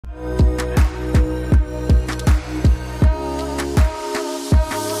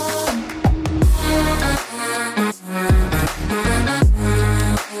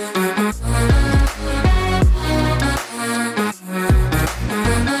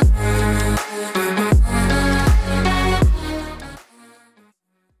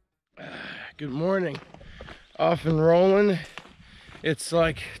Good morning. Off and rolling. It's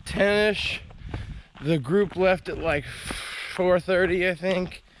like 10ish. The group left at like 4:30, I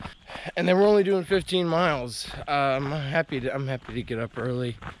think, and they were only doing 15 miles. I'm happy to get up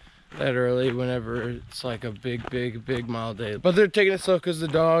early, that early, whenever it's like a big mile day. But they're taking it slow because the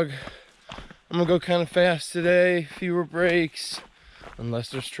dog. I'm gonna go kind of fast today, fewer breaks, unless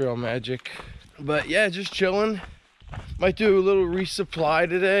there's trail magic. But yeah, just chilling. Might do a little resupply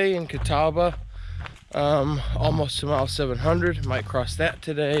today in Catawba. Almost to mile 700. Might cross that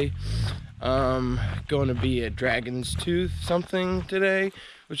today. Going to be at Dragonstooth something today,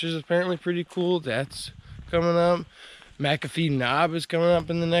 which is apparently pretty cool. That's coming up. McAfee Knob is coming up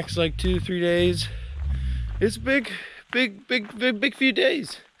in the next like 2-3 days. It's big few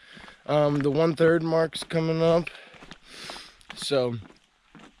days. The 1/3 mark's coming up. So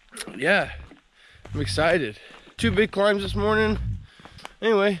yeah, I'm excited. 2 big climbs this morning.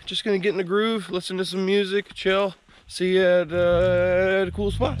 Anyway, just gonna get in the groove, listen to some music, chill, see you at a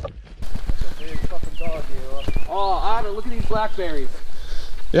cool spot. That's a big fucking dog here. Oh, Otter, look at these blackberries.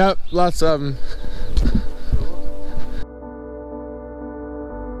 Yep, lots of them.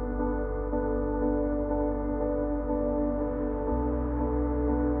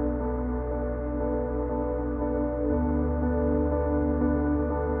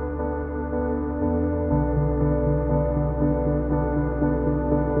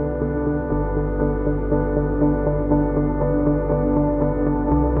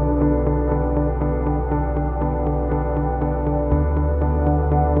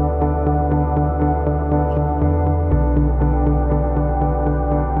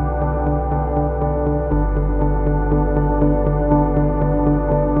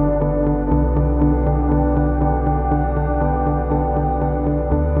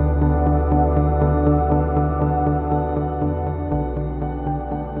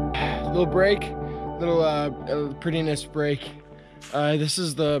 Little prettiness break. This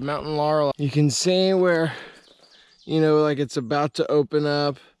is the mountain laurel. You can see where, you know, like it's about to open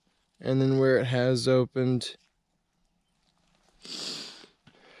up, and then where it has opened.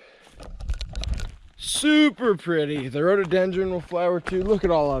 Super pretty. The rhododendron will flower too. Look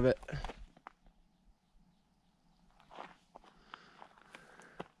at all of it.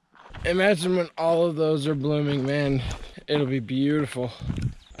 Imagine when all of those are blooming, man. It'll be beautiful.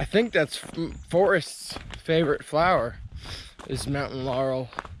 I think that's Forrest's favorite flower, is mountain laurel.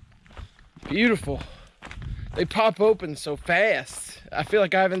 Beautiful. They pop open so fast. I feel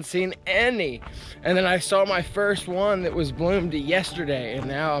like I haven't seen any. And then I saw my first one that was bloomed yesterday, and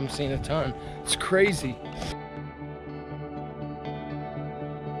now I'm seeing a ton. It's crazy.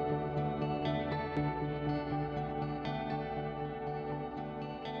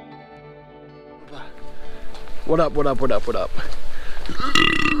 What up, what up, what up, what up?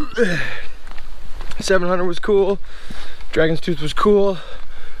 700 was cool. Dragonstooth was cool.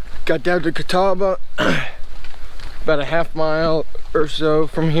 Got down to Catawba. About a half mile or so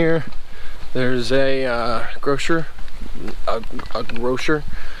from here, there's a grocer. A grocer.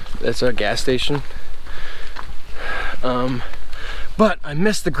 That's a gas station. But I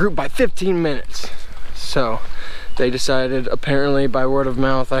missed the group by 15 minutes. So they decided, apparently by word of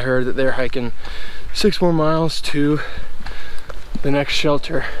mouth, I heard that they're hiking 6 more miles to the next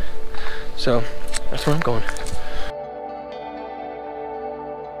shelter. So that's where I'm going.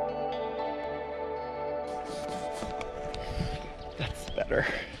 That's better.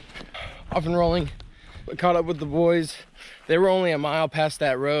 Off and rolling. We caught up with the boys. They were only a mile past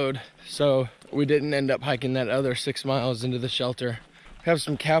that road, so we didn't end up hiking that other 6 miles into the shelter. We have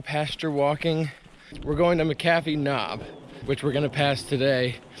some cow pasture walking. We're going to McAfee Knob, which we're gonna pass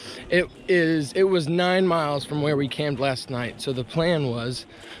today. It was 9 miles from where we camped last night. So the plan was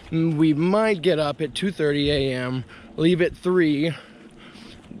we might get up at 2:30 a.m., leave at 3,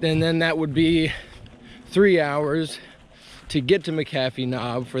 and then that would be 3 hours to get to McAfee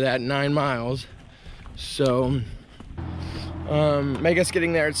Knob for that 9 miles. So make us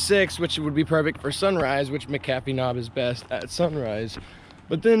getting there at 6, which would be perfect for sunrise, which McAfee Knob is best at sunrise.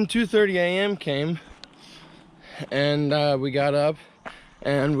 But then 2:30 a.m. came, and we got up,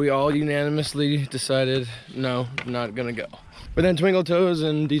 and we all unanimously decided, no, not gonna go. But then Twinkle Toes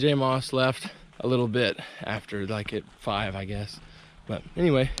and DJ Moss left a little bit after, like at 5, I guess. But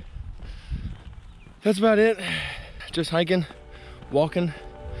anyway, that's about it. Just hiking, walking.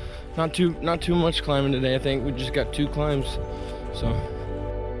 Not too much climbing today. I think we just got 2 climbs. So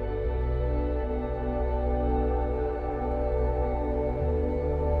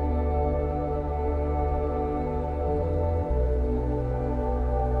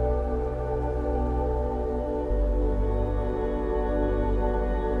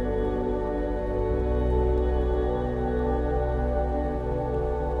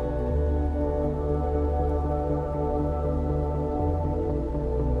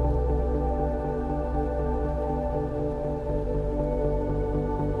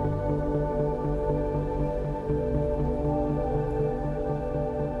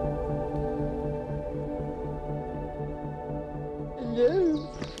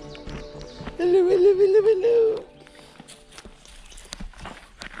Hello, hello, hello, hello.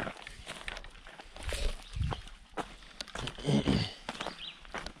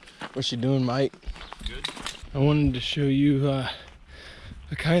 What's you doing, Mike? Good. I wanted to show you a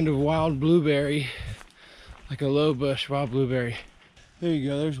kind of wild blueberry, like a low bush wild blueberry. There you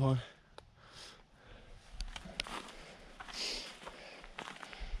go, there's one.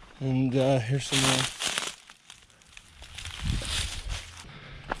 And here's some more.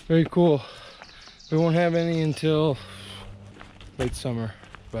 Very cool. We won't have any until late summer,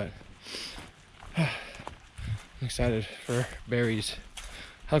 but I'm excited for berries.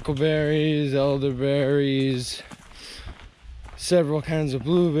 Huckleberries, elderberries, several kinds of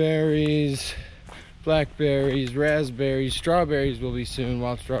blueberries, blackberries, raspberries, strawberries will be soon,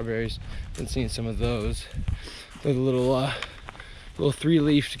 wild strawberries. Been seeing some of those. They're the little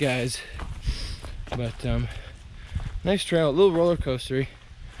three-leafed guys. But nice trail, a little roller coastery.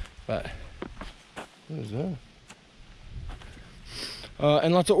 But what is that?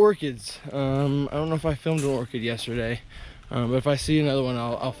 And lots of orchids. I don't know if I filmed an orchid yesterday. But if I see another one,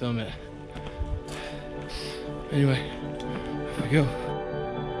 I'll film it. Anyway, off we go.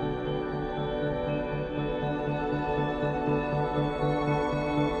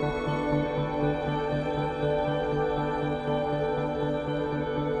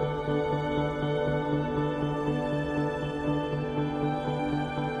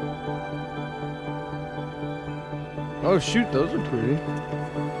 Oh shoot, those are pretty.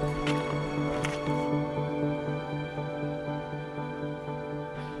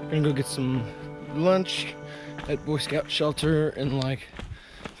 Gonna go get some lunch at Boy Scout shelter in like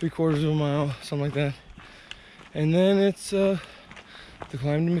 3/4 of a mile, something like that. And then it's the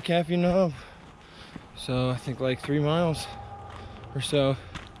climb to McAfee Knob. So I think like 3 miles or so.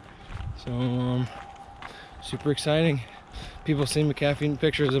 So super exciting. People see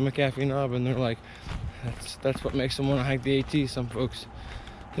pictures of McAfee Knob and they're like, that's what makes them want to hike the AT. Some folks,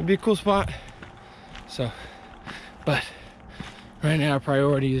 it'd be a cool spot. So, but right now, our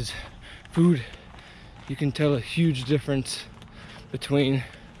priority is food. You can tell a huge difference between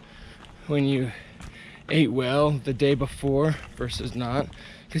when you ate well the day before versus not.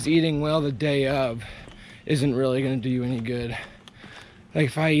 Because eating well the day of isn't really going to do you any good. Like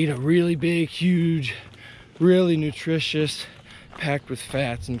if I eat a really big, huge, really nutritious, packed with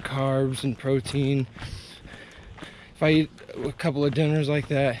fats and carbs and protein, if I eat a couple of dinners like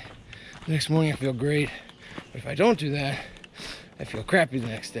that, the next morning I feel great. But if I don't do that, I feel crappy the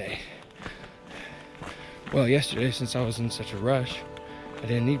next day. Well, yesterday, since I was in such a rush, I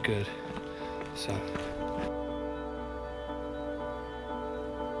didn't eat good. So.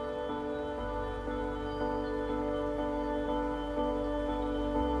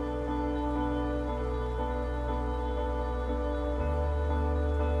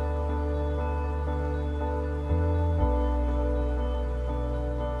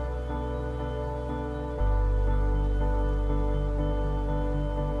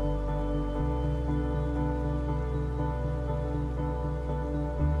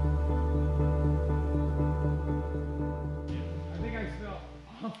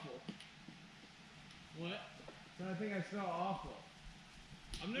 I think I smell awful.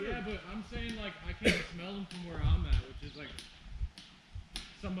 Yeah, but I'm saying like I can't smell them from where I'm at, which is like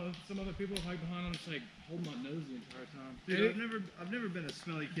some other people hike behind. I'm just like holding my nose the entire time. Dude, I've never been a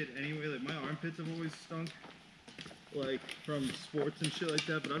smelly kid anyway. Like my armpits have always stunk, like from sports and shit like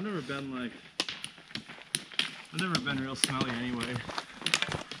that. But I've never been real smelly anyway.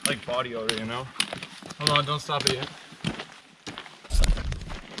 Like body odor, you know. Hold on, don't stop it yet.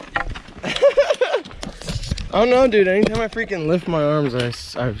 Oh no, dude, anytime I freaking lift my arms, I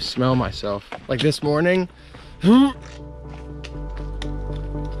smell myself. Like this morning.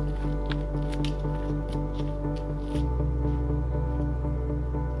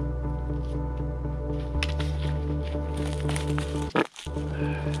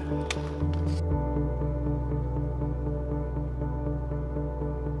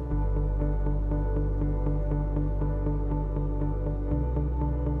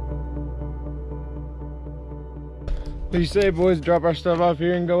 What do you say, boys? Drop our stuff off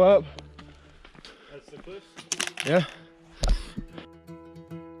here and go up? That's the cliff? Yeah.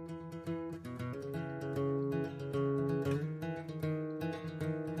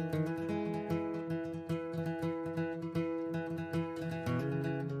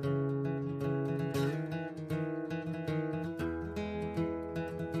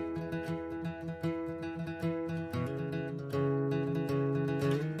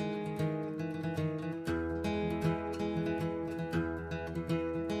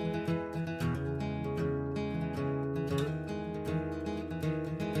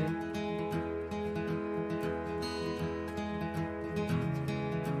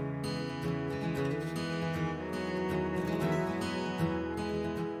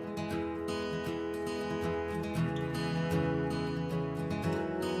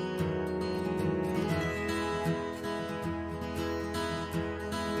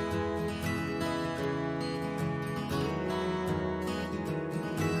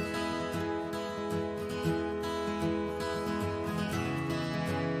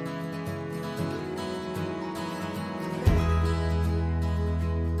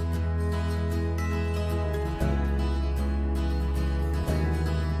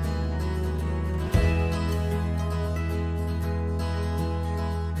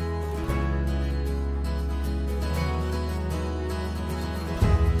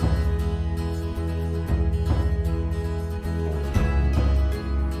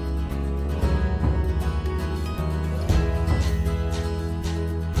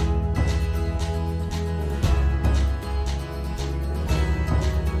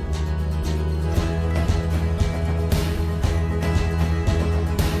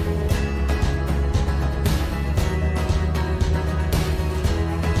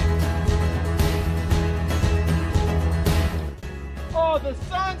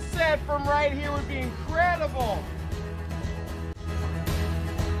 sunset from right here would be incredible.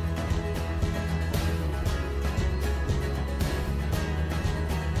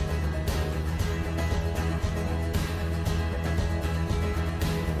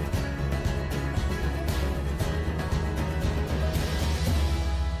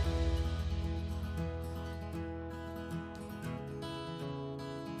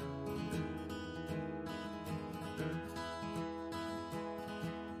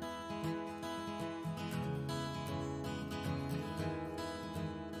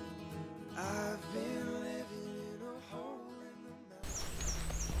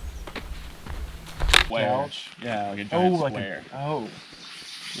 Couch? Yeah, like a giant square.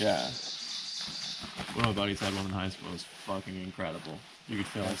 Yeah. One of my buddies had one in high school. It was fucking incredible. You could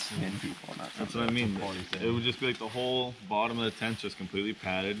feel like 10 people in that. That's what I mean. It would just be like the whole bottom of the tent just completely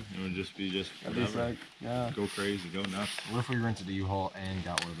padded. It would just be whatever. Yeah. Go crazy, go nuts. What if we rented a U-Haul and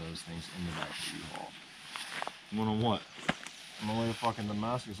got one of those things in the back of the U-Haul? One on what? I'm only to fucking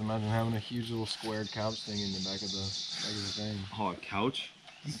Damascus. Imagine having a huge little squared couch thing in the back of the thing. Oh, a couch?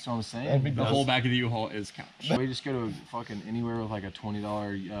 That's what I'm saying. The whole back of the U-Haul is couch. We just go to fucking anywhere with like a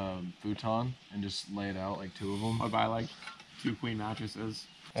 $20 futon and just lay it out, like 2 of them. I buy like 2 queen mattresses.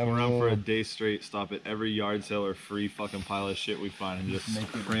 Go around for a day straight, stop at every yard sale or free fucking pile of shit we find and just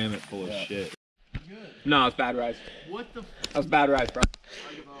cram it full of shit. No, it's bad rice. What the? That's bad rice, bro.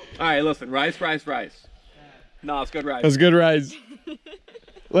 All right, listen, rice. No, it's good rice. That's good rice.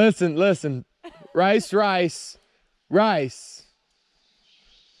 listen. Rice.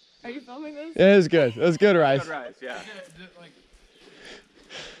 Are you filming this? Yeah, it's good. That's good rice. Good rice, yeah.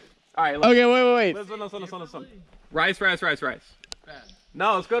 All right. Okay, wait. Listen. Rice. Bad.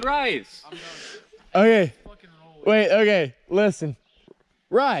 No, it's good rice. Okay. Wait, okay. Listen.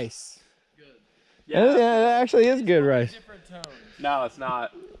 Rice. Good. Yeah, that actually is good rice. Different tone. No, it's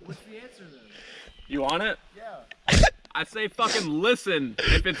not. What's the answer then? You want it? Yeah. I say fucking listen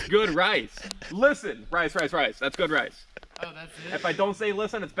if it's good rice. Listen. Rice. That's good rice. Oh, that's it? If I don't say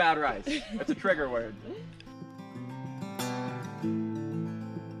listen, it's bad rice. It's a trigger word.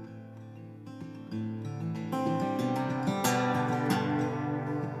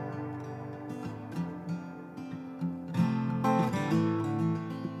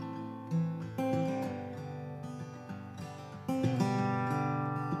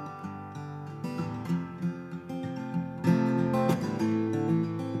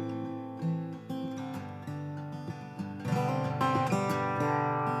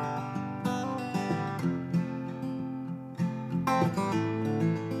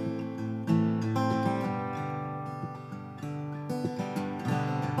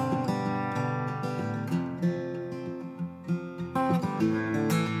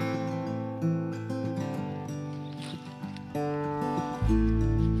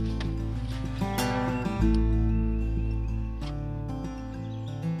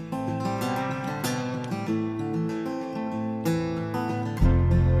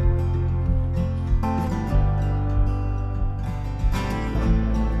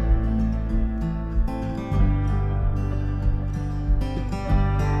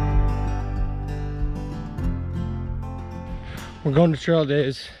 We're going to trail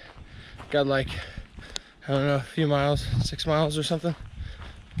days. Got like, I don't know, a few miles, 6 miles or something.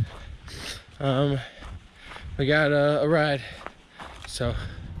 We got a ride, so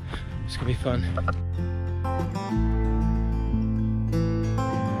it's gonna be fun.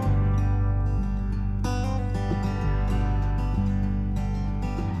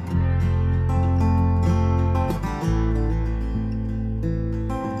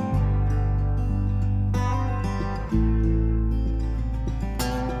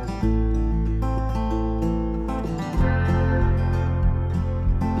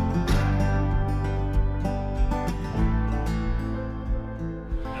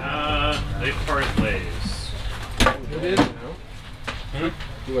 They parted ways. Who did?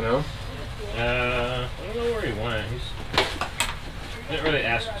 You went out? I don't know where he went. Didn't really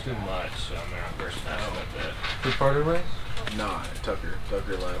ask too much, so I'm not first asked about that. Who parted ways? Nah, Tucker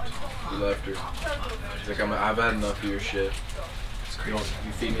left. He left her. She's like, I've had enough of your shit. You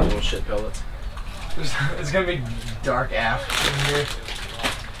feed me little shit pellets. It's gonna be dark af in here.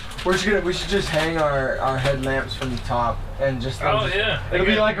 We should just hang our headlamps from the top and just. Yeah. It'll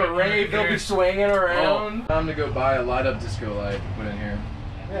be like a rave. They'll be swinging around. Time to go buy a light up disco light to put in here.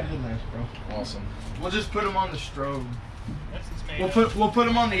 Yeah, headlamps, bro. Awesome. We'll just put them on the strobe. We'll put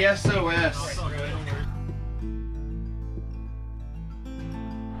them on the SOS.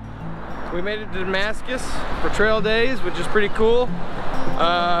 We made it to Damascus for trail days, which is pretty cool.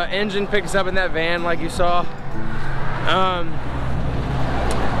 Engine picks up in that van like you saw.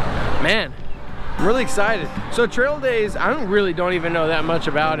 man, I'm really excited. So Trail Days, I don't even know that much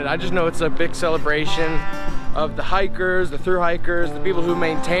about it. I just know it's a big celebration of the hikers, the thru hikers, the people who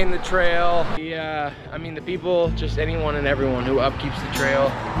maintain the trail. I mean the people, just anyone and everyone who upkeeps the trail.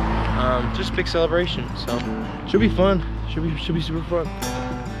 Just a big celebration. So should be fun. Should be super fun.